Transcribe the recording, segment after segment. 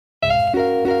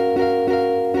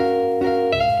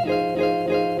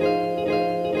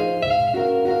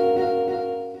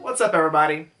What's up,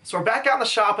 everybody? So we're back out in the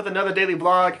shop with another daily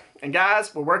vlog, and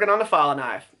guys, we're working on the file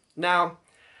knife. Now,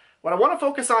 what I want to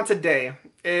focus on today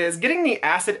is getting the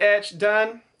acid etch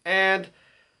done, and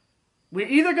we're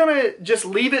either going to just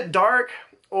leave it dark,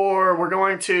 or we're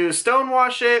going to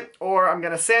stonewash it, or I'm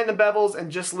going to sand the bevels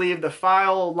and just leave the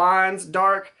file lines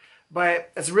dark,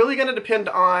 but it's really going to depend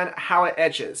on how it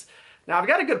etches. Now, I've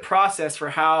got a good process for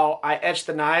how I etch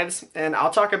the knives, and I'll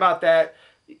talk about that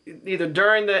either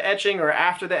during the etching or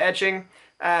after the etching,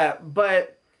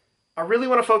 but I really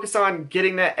want to focus on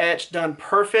getting that etch done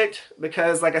perfect,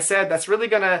 because like I said, that's really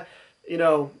gonna,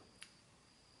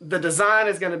 the design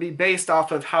is going to be based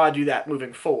off of how I do that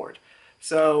moving forward.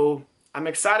 So I'm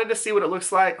excited to see what it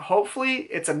looks like. Hopefully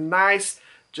it's a nice,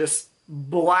 just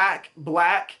black.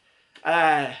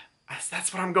 That's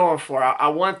what I'm going for. I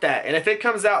want that. And if it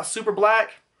comes out super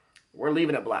black, we're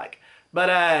leaving it black.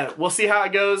 But we'll see how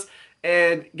it goes.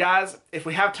 And guys, if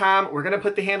we have time, we're going to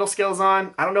put the handle scales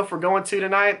on. I don't know if we're going to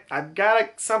tonight. I've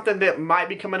got something that might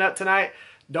be coming up tonight.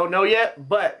 Don't know yet,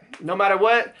 but no matter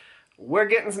what, we're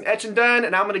getting some etching done,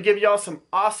 and I'm going to give y'all some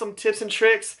awesome tips and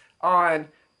tricks on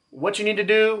what you need to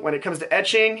do when it comes to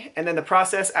etching, and then the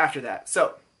process after that.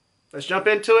 So let's jump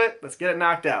into it. Let's get it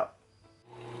knocked out.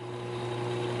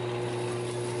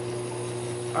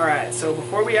 Alright, so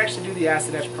before we actually do the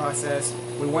acid etch process,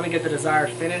 we want to get the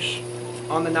desired finish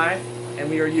on the knife, and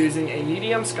we are using a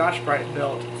medium Scotch-Brite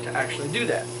belt to actually do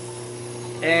that.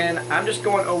 And I'm just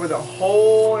going over the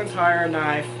whole entire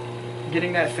knife,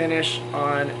 getting that finish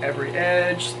on every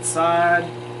edge, side,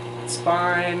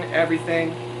 spine,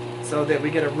 everything, so that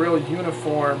we get a real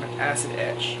uniform acid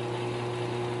etch.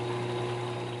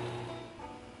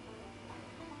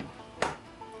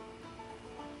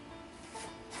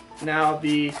 Now,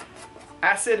 the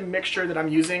acid mixture that I'm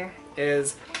using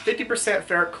is 50%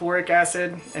 ferric chloric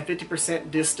acid and 50%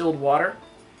 distilled water.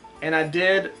 And I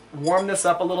did warm this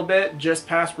up a little bit just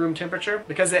past room temperature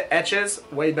because it etches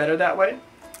way better that way.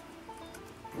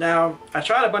 Now, I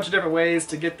tried a bunch of different ways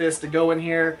to get this to go in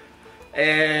here,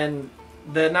 and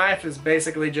the knife is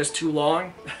basically just too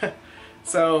long.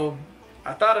 So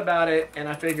I thought about it and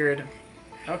I figured,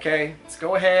 okay, let's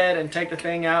go ahead and take the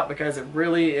thing out because it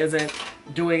really isn't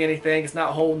doing anything. It's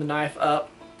not holding the knife up.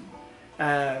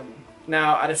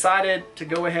 Now I decided to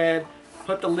go ahead,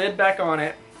 put the lid back on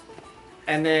it,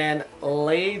 and then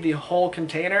lay the whole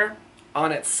container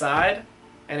on its side,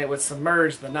 and it would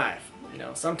submerge the knife.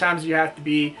 Sometimes you have to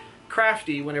be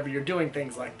crafty whenever you're doing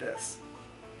things like this.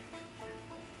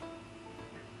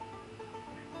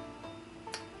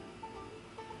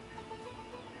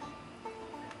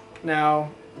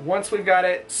 Now, once we've got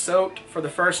it soaked for the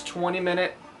first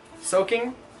 20-minute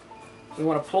soaking, we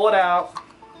want to pull it out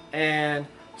and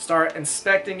start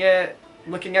inspecting it,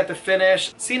 looking at the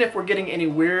finish, seeing if we're getting any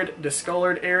weird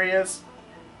discolored areas.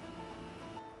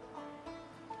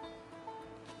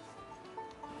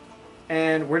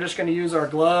 And we're just going to use our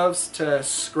gloves to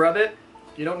scrub it.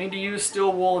 You don't need to use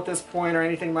steel wool at this point or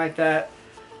anything like that.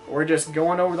 We're just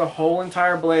going over the whole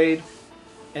entire blade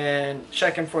and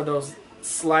checking for those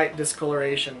slight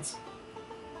discolorations.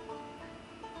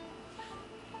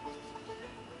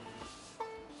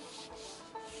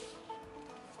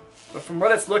 But from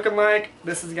what it's looking like,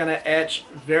 this is going to etch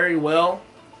very well.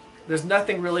 There's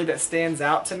nothing really that stands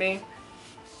out to me.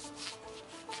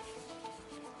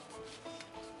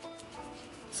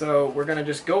 So we're going to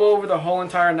just go over the whole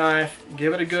entire knife,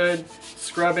 give it a good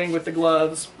scrubbing with the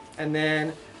gloves, and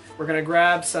then we're going to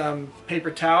grab some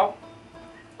paper towel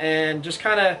and just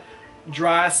kind of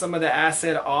dry some of the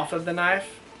acid off of the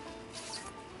knife.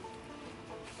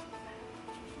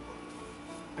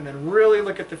 And then really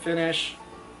look at the finish.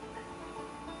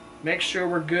 Make sure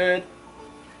we're good,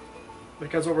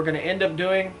 because what we're going to end up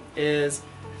doing is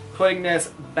putting this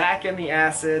back in the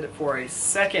acid for a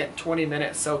second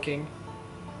 20-minute soaking.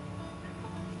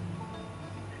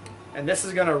 And this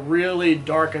is going to really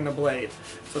darken the blade.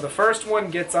 So the first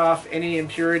one gets off any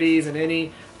impurities and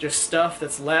any just stuff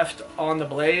that's left on the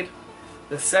blade.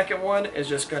 The second one is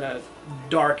just going to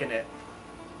darken it.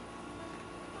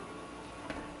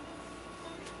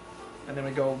 And then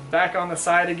we go back on the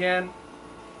side again.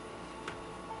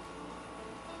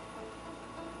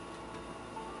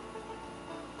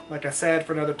 Like I said,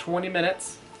 for another 20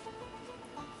 minutes.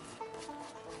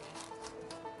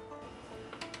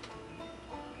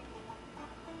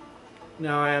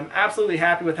 Now, I am absolutely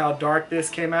happy with how dark this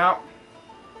came out.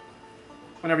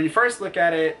 Whenever you first look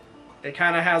at it, it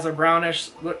kind of has a brownish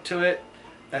look to it.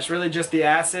 That's really just the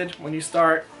acid. When you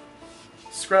start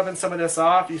scrubbing some of this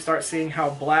off, you start seeing how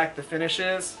black the finish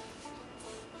is.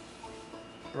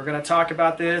 We're going to talk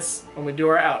about this when we do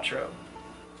our outro.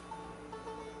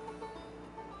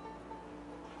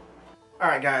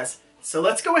 Alright guys, so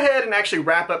let's go ahead and actually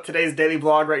wrap up today's daily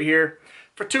vlog right here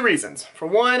for two reasons. For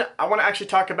one, I want to actually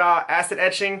talk about acid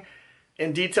etching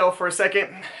in detail for a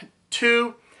second.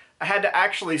 Two, I had to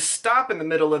actually stop in the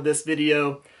middle of this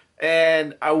video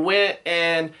and I went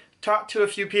and talked to a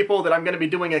few people that I'm going to be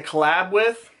doing a collab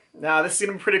with. Now this is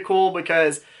going to be pretty cool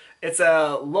because it's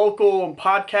a local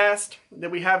podcast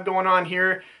that we have going on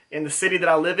here in the city that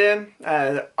I live in.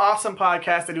 Awesome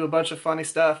podcast. They do a bunch of funny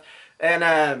stuff.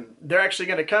 And they're actually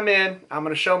going to come in. I'm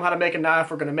going to show them how to make a knife.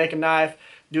 We're going to make a knife,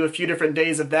 do a few different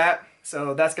days of that.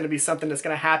 So that's going to be something that's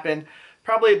going to happen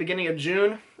probably at the beginning of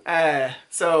June.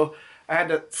 So I had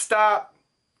to stop,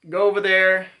 go over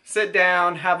there, sit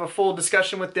down, have a full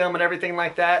discussion with them and everything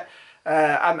like that.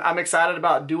 I'm excited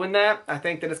about doing that. I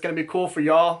think that it's going to be cool for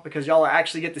y'all because y'all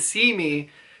actually get to see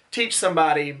me teach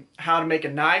somebody how to make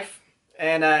a knife.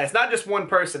 And it's not just one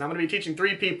person. I'm going to be teaching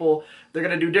 3 people. They're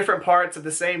going to do different parts of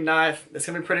the same knife. It's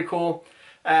going to be pretty cool.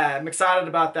 I'm excited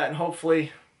about that, and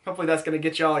hopefully that's going to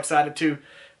get y'all excited too.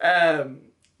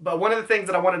 But one of the things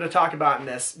that I wanted to talk about in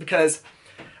this, because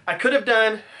I could have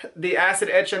done the acid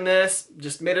etch in this,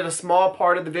 just made it a small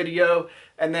part of the video,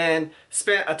 and then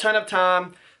spent a ton of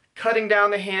time cutting down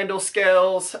the handle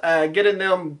scales, getting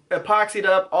them epoxied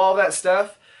up, all that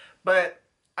stuff. But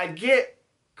I get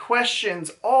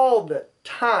questions all the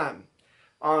time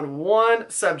on one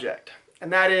subject,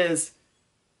 and that is,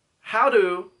 how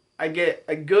do I get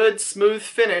a good smooth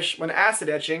finish when acid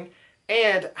etching?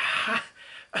 And I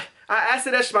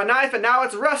acid etched my knife and now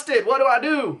it's rusted. What do I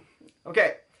do?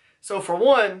 Okay, so for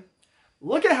one,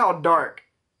 look at how dark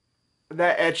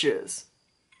that etch is.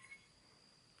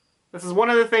 This is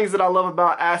one of the things that I love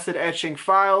about acid etching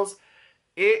files.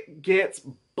 It gets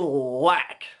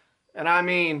black, and I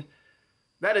mean,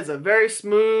 that is a very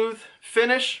smooth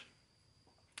finish,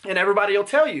 and everybody will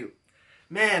tell you,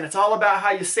 man, it's all about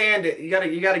how you sand it. You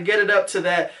gotta get it up to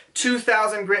that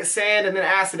 2,000 grit sand and then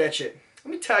acid etch it.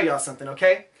 Let me tell y'all something,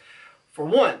 okay? For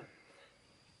one,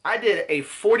 I did a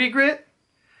 40 grit,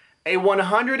 a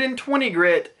 120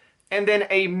 grit, and then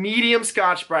a medium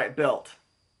Scotch-Brite belt.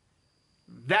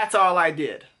 That's all I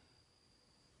did.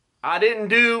 I didn't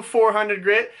do 400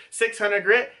 grit, 600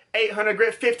 grit, 800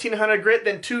 grit, 1500 grit,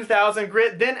 then 2000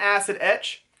 grit, then acid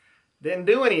etch. Didn't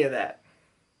do any of that.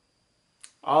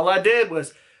 All I did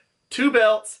was 2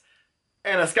 belts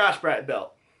and a Scotch-Brite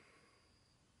belt.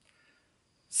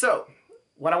 So,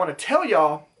 what I want to tell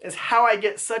y'all is how I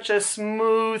get such a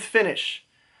smooth finish.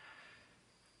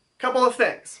 Couple of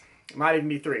things. It might even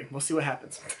be 3. We'll see what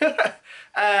happens.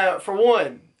 For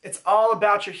one, it's all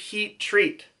about your heat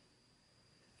treat.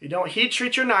 If you don't heat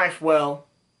treat your knife well,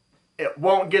 it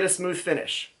won't get a smooth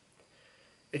finish.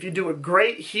 If you do a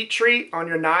great heat treat on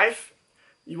your knife,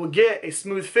 you will get a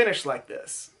smooth finish like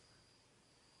this.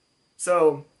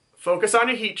 So focus on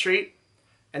your heat treat,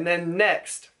 and then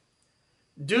next,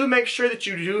 do make sure that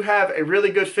you do have a really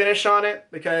good finish on it,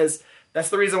 because that's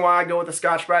the reason why I go with the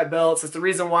Scotch-Brite belts. It's the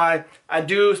reason why I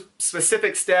do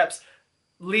specific steps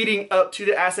leading up to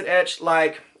the acid etch,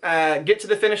 like get to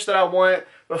the finish that I want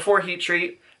before heat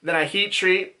treat. Then I heat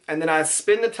treat, and then I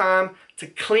spend the time to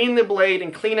clean the blade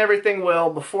and clean everything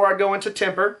well before I go into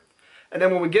temper. And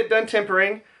then when we get done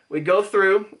tempering, we go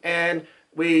through and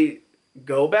we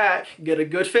go back, get a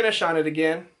good finish on it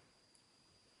again.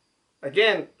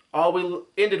 Again, all we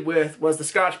ended with was the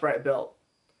Scotch-Brite belt.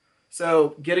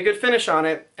 So get a good finish on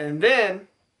it, and then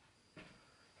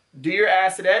do your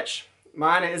acid etch.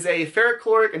 Mine is a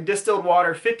ferrochloric and distilled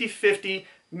water 50-50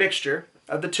 mixture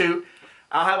of the two.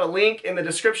 I'll have a link in the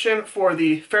description for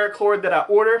the ferrochloride that I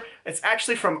order. It's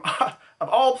actually from, of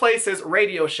all places,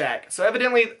 Radio Shack. So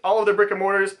evidently all of the brick and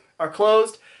mortars are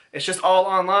closed. It's just all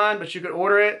online, but you can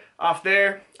order it off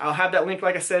there. I'll have that link,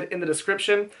 like I said, in the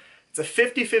description. It's a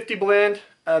 50-50 blend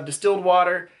of distilled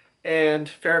water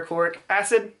and ferrochloric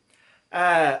acid.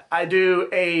 I do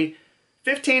a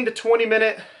 15 to 20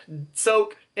 minute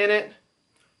soak in it,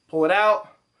 pull it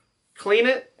out, clean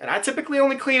it, and I typically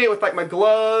only clean it with like my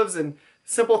gloves and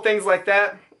simple things like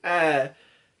that.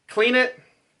 Clean it,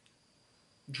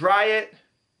 dry it,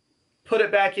 put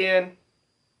it back in,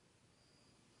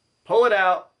 pull it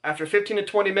out after 15 to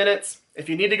 20 minutes. If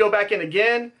you need to go back in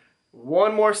again,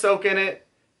 one more soak in it,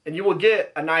 and you will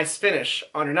get a nice finish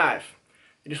on your knife.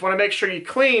 You just want to make sure you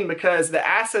clean, because the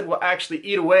acid will actually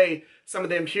eat away some of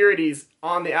the impurities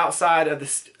on the outside of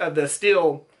the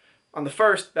steel on the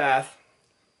first bath.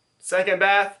 Second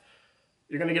bath,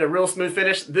 you're going to get a real smooth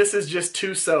finish. This is just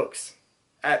 2 soaks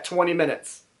at 20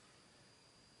 minutes.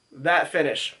 That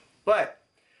finish. But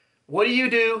what do you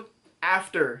do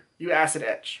after you acid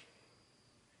etch?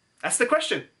 That's the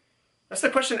question. That's the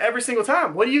question every single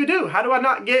time. What do you do? How do I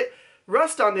not get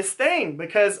rust on this thing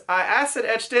because I acid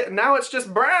etched it and now it's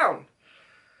just brown.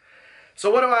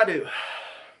 So what do?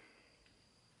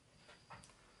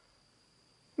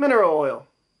 Mineral oil.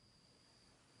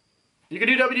 You can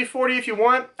do WD-40 if you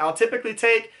want. I'll typically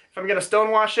take, if I'm going to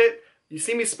stone wash it, you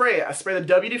see me spray it. I spray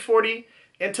the WD-40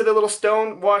 into the little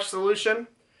stone wash solution,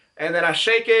 and then I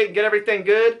shake it, get everything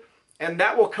good, and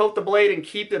that will coat the blade and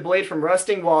keep the blade from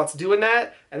rusting while it's doing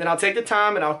that. And then I'll take the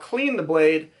time and I'll clean the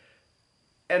blade,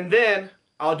 and then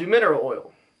I'll do mineral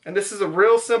oil. And this is a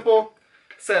real simple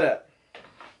setup.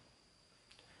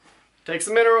 Take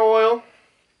some mineral oil,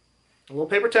 a little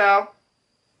paper towel,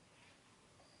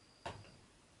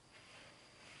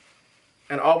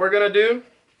 and all we're going to do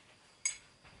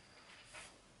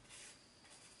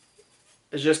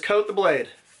is just coat the blade.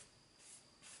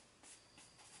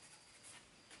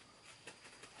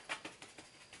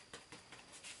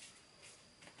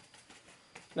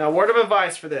 Now, word of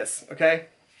advice for this, okay?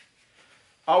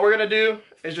 All we're going to do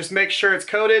is just make sure it's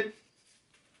coated.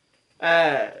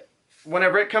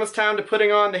 Whenever it comes time to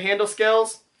putting on the handle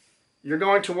scales, you're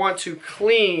going to want to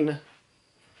clean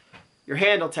your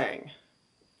handle tang.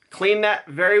 Clean that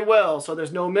very well so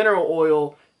there's no mineral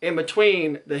oil in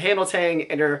between the handle tang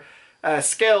and your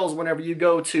scales whenever you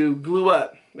go to glue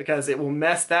up, because it will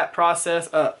mess that process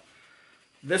up.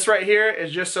 This right here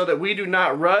is just so that we do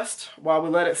not rust while we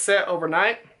let it set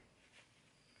overnight.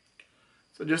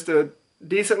 So just a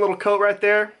decent little coat right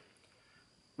there.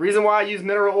 Reason why I use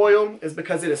mineral oil is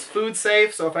because it is food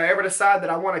safe. So if I ever decide that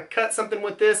I want to cut something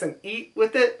with this and eat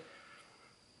with it,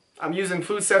 I'm using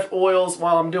food safe oils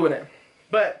while I'm doing it.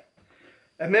 But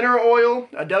a mineral oil,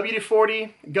 a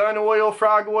WD-40, gun oil,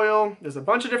 frog oil, there's a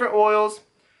bunch of different oils.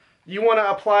 You want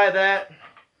to apply that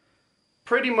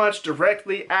pretty much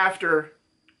directly after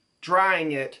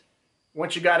drying it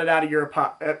once you got it out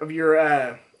of your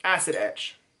acid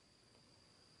etch.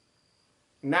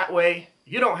 And that way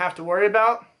you don't have to worry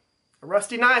about a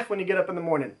rusty knife when you get up in the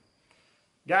morning.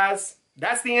 Guys,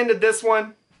 that's the end of this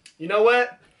one. You know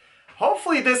what?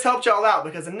 Hopefully this helped y'all out,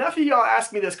 because enough of y'all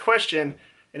asked me this question,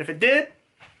 and if it did,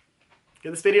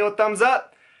 give this video a thumbs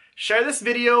up. Share this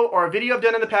video or a video I've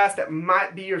done in the past that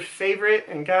might be your favorite.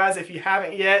 And guys, if you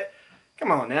haven't yet,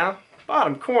 come on now,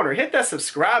 bottom corner, hit that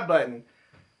subscribe button.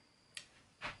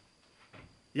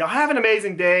 Y'all have an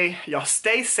amazing day. Y'all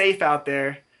stay safe out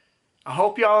there. I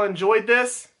hope y'all enjoyed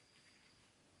this.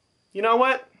 You know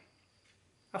what?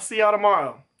 I'll see y'all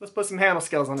tomorrow. Let's put some handle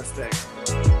scales on this thing.